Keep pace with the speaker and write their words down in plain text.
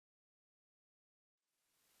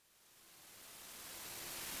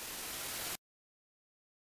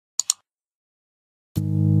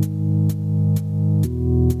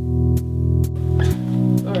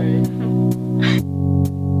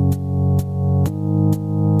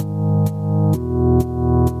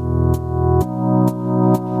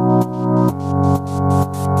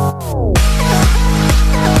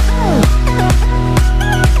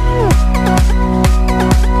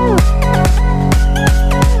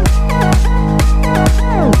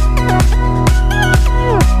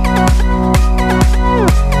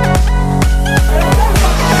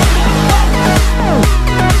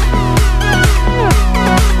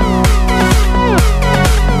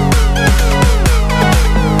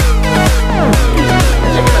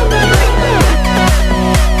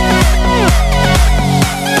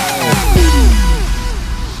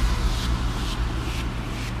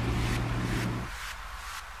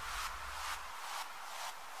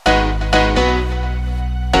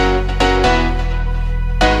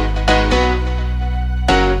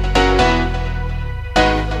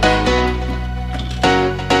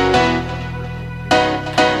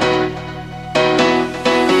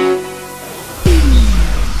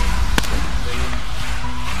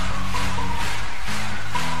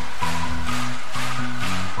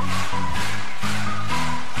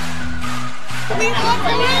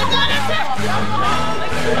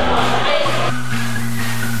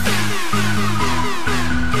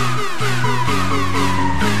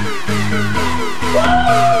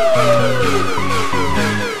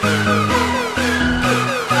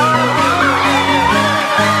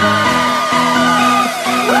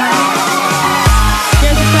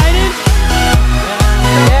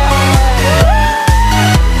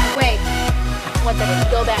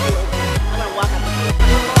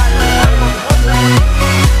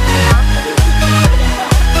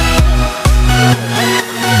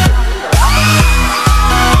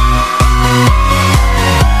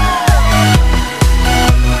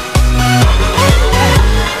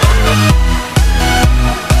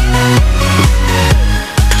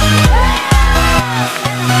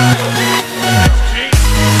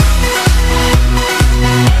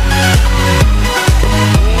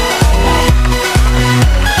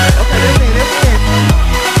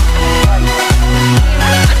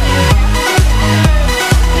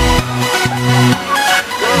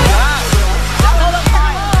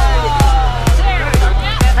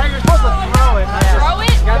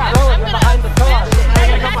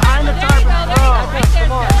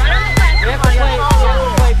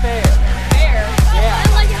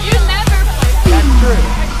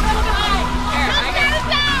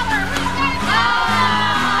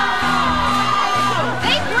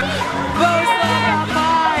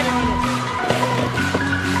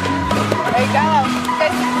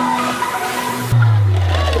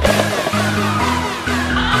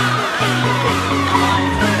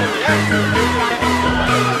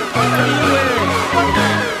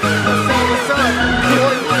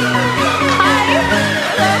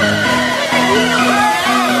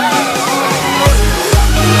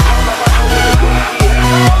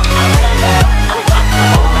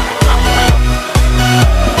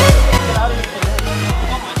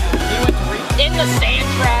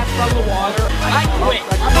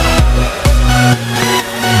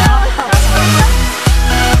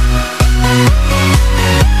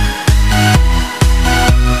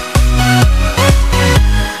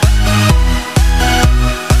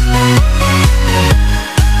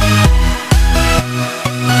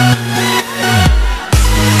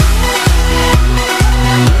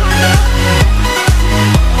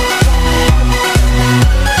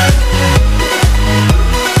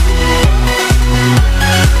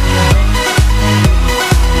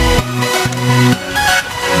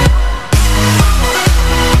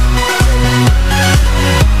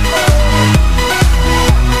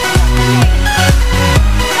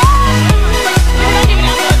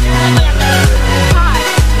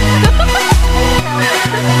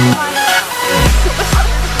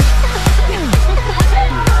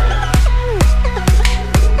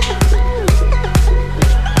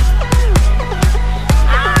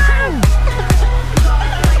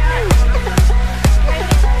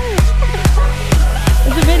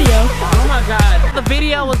the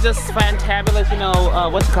video was just fantabulous. You know,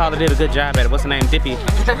 what's it called? Did a good job at it. What's her name? Dippy.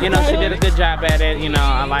 You know, she did a good job at it. You know,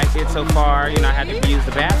 I like it so far. You know, I had to use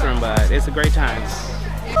the bathroom, but it's a great time.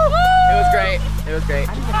 It was great. It was great.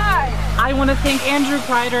 I want to thank Andrew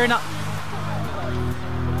Kreider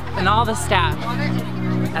and all the staff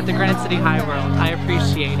at the Granite City High World. I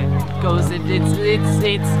appreciate it.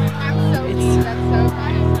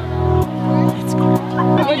 It's cool.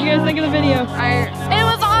 What did you guys think of the video? It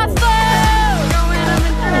was awesome!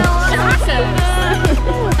 Awesome.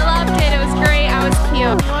 I loved it. It was great. I was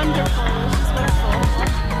cute. Wonderful.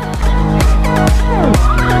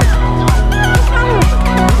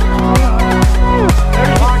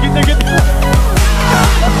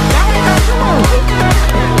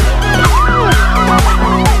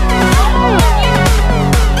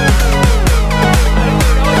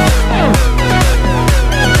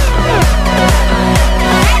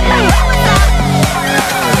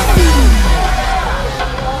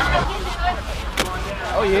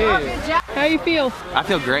 Oh yeah. How you feel? I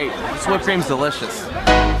feel great. This whipped cream's delicious.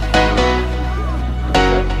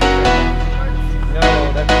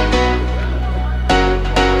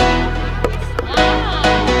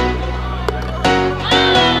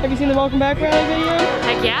 Have you seen the Welcome Back rally video?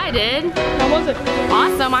 Heck yeah, I did. How was it?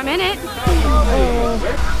 Awesome. I'm in it.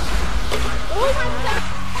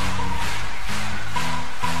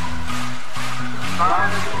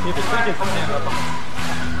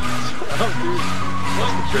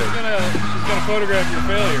 She's gonna photograph your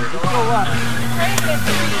failure. For what?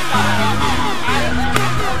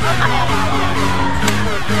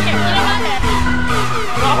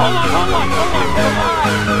 Hold on.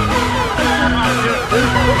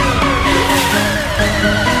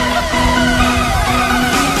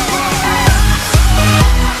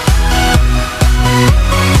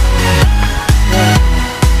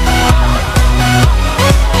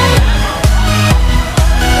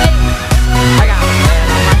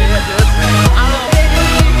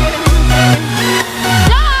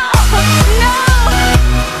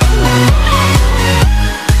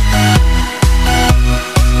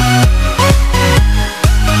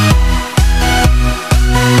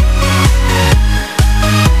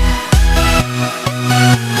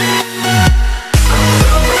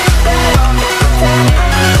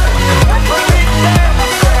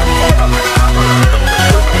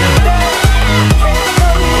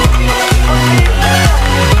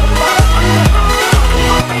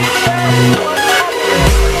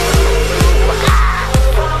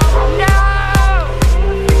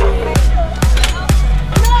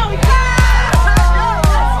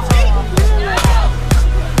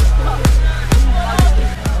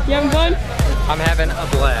 I'm having a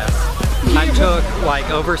blast. I took like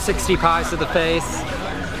over 60 pies to the face.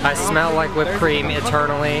 I smell like whipped cream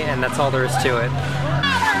eternally, and that's all there is to it.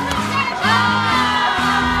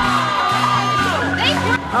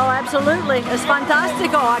 Oh, absolutely. Es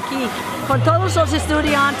fantástico aquí, con todos los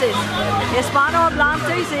estudiantes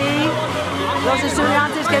hispanohablantes y los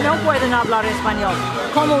estudiantes que no pueden hablar español,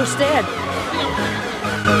 como usted.